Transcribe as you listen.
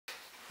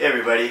Hey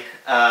everybody,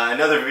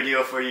 another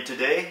video for you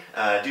today.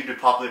 Due to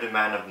popular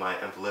demand of my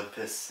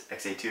Olympus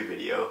XA2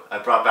 video, I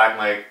brought back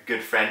my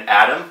good friend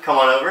Adam. Come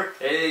on over.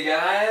 Hey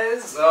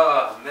guys!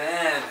 Oh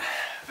man,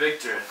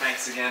 Victor,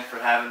 thanks again for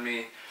having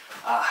me.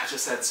 I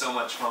just had so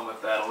much fun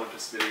with that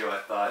Olympus video. I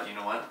thought, you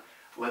know what?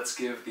 Let's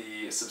give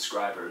the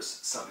subscribers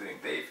something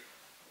they've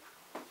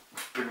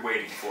been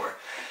waiting for.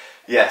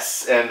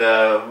 Yes, and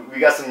we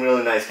got some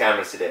really nice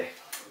cameras today.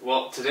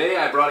 Well, today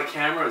I brought a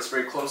camera that's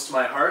very close to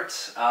my heart.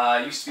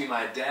 It used to be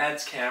my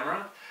dad's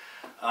camera.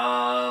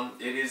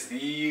 It is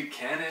the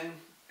Canon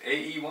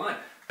AE1.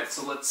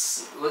 So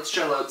let's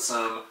shell out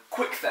some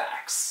quick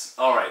facts.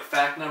 Alright,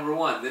 fact number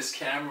one. This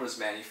camera was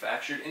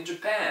manufactured in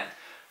Japan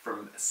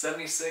from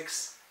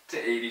 76 to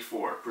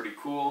 84. Pretty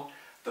cool.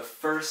 The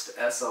first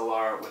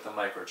SLR with a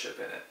microchip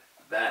in it.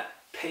 That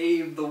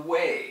paved the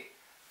way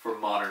for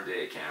modern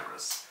day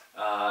cameras.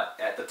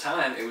 At the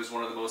time, it was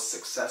one of the most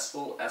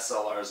successful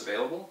SLRs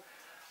available.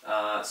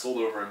 Sold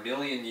over 1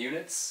 million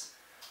units.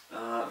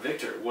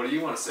 Victor, what do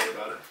you want to say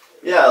about it?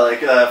 Yeah, like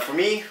for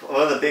me,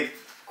 one of the big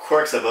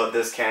quirks about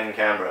this Canon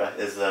camera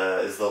is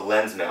the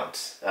lens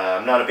mount.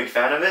 I'm not a big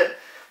fan of it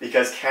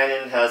because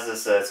Canon has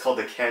this, it's called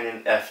the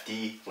Canon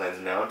FD lens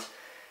mount,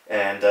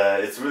 and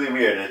it's really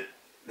weird.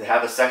 They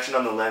have a section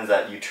on the lens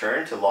that you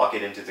turn to lock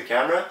it into the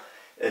camera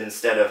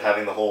instead of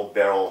having the whole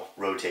barrel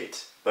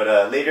rotate.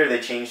 But later they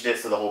changed it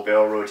so the whole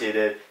barrel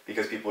rotated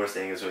because people were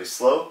saying it was really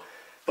slow.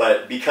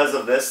 But because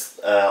of this,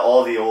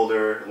 all the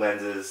older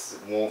lenses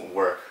won't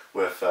work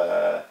with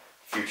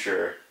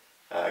future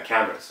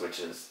cameras,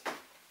 which is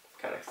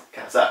kind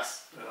of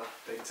sucks. Well,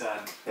 big time.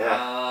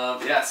 Yeah.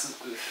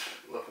 Yes.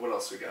 What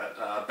else we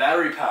got?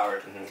 Battery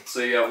powered. So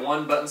you got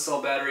one button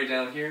cell battery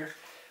down here.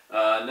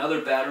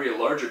 Another battery, a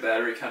larger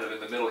battery, kind of in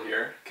the middle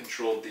here,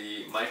 controlled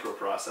the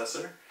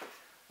microprocessor.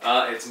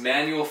 It's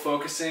manual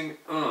focusing,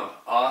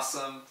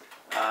 awesome.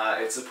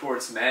 It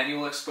supports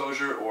manual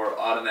exposure or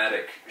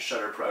automatic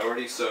shutter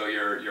priority, so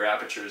your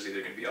aperture is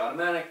either going to be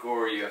automatic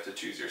or you have to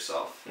choose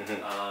yourself.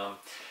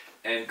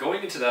 And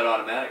going into that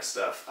automatic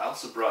stuff, I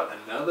also brought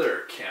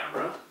another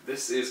camera.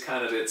 This is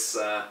kind of its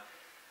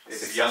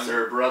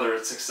younger brother,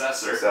 its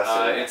successor.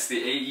 It's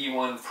the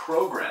AE1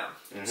 program.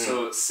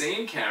 So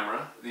same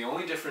camera, the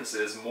only difference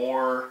is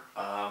more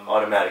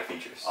automatic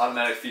features.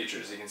 Automatic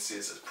features. You can see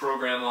it says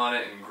program on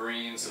it in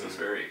green, so it's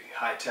very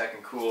high tech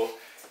and cool.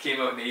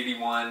 Came out in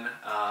 '81.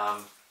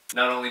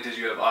 Not only did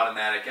you have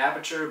automatic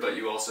aperture, but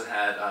you also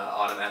had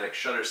automatic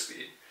shutter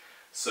speed.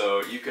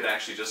 So you could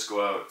actually just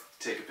go out,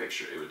 take a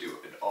picture. It would do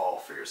it all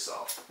for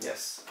yourself.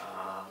 Yes.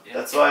 Yeah.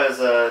 That's why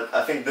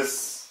I think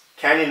this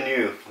Canon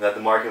knew that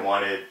the market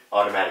wanted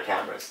automatic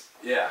cameras.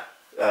 Yeah.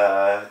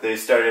 They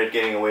started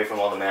getting away from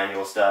all the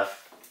manual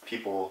stuff.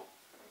 People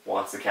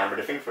wants the camera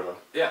to think for them.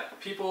 Yeah,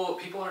 people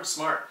aren't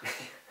smart.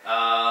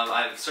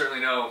 I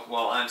certainly know.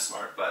 Well, I'm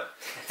smart, but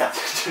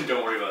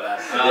don't worry about that.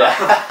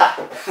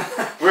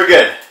 Yeah. We're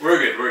good. We're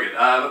good.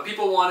 But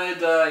people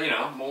wanted, you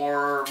know,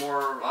 more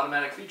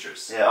automatic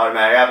features. Yeah,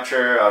 automatic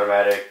aperture,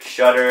 automatic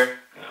shutter,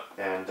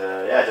 and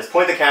yeah, just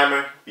point the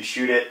camera, you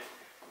shoot it,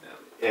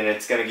 and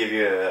it's gonna give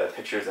you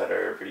pictures that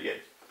are pretty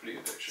good. Pretty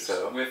good pictures.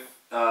 So with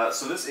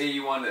so this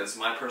AE1 is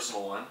my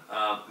personal one.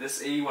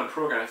 This AE1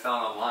 program I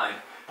found online.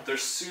 They're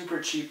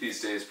super cheap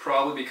these days,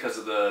 probably because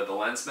of the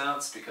lens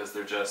mounts, because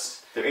they're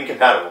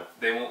incompatible.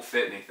 They won't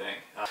fit anything.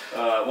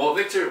 Well,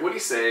 Victor, what do you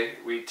say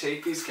we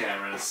take these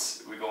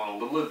cameras, we go on a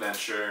little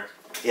adventure?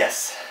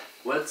 Yes.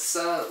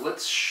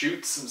 Let's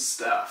shoot some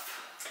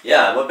stuff.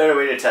 Yeah, what better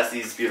way to test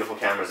these beautiful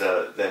cameras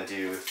out than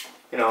to,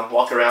 you know,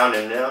 walk around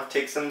and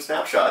take some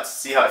snapshots,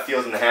 see how it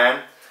feels in the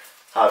hand,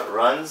 how it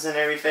runs and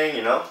everything,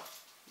 you know.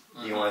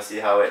 You want to see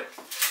how it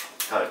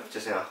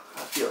just, you know,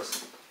 how it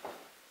feels.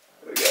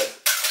 There we go.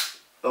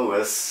 Oh,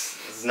 this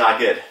is not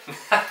good.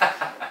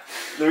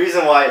 The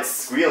reason why it's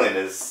squealing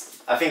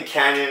is, I think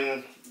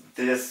Canon,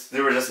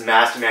 they were just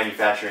mass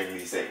manufacturing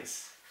these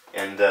things.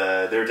 And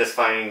they were just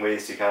finding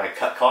ways to kind of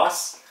cut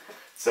costs.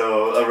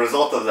 So a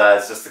result of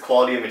that is just the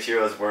quality of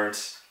materials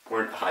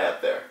weren't high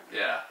up there.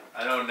 Yeah,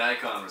 I know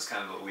Nikon was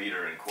kind of the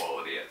leader in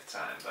quality at the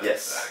time. But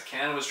yes.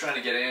 Canon was trying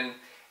to get in.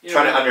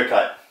 Trying to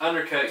undercut.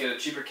 Get a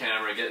cheaper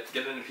camera, get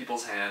it into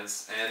people's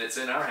hands, and it's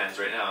in our hands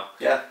right now.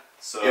 Yeah.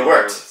 So it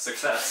worked.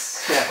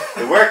 Success.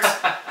 Yeah, it worked,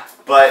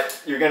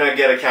 but you're going to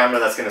get a camera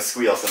that's going to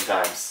squeal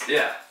sometimes.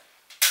 Yeah.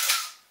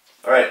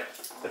 Alright,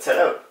 let's head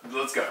out.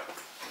 Let's go.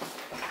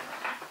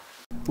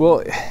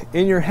 Well,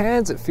 in your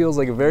hands it feels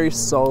like a very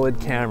solid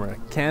camera.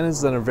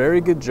 Canon's done a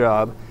very good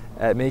job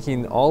at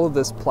making all of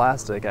this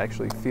plastic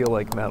actually feel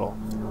like metal.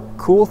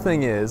 Cool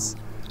thing is,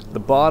 the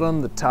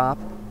bottom, the top,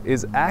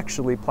 is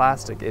actually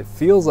plastic. It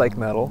feels like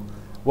metal.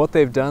 What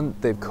they've done,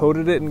 they've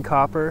coated it in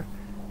copper,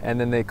 and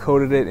then they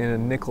coated it in a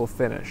nickel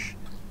finish.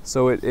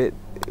 So it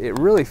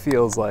really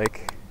feels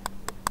like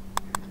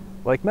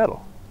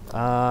metal.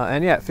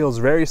 And yeah, it feels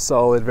very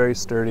solid, very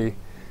sturdy.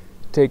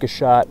 Take a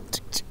shot.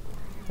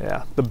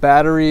 Yeah, the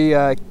battery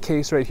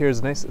case right here is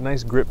a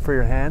nice grip for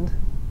your hand.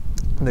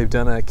 They've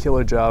done a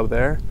killer job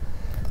there.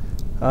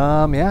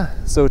 Yeah,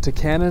 so to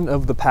Canon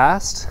of the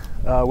past,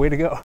 way to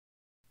go.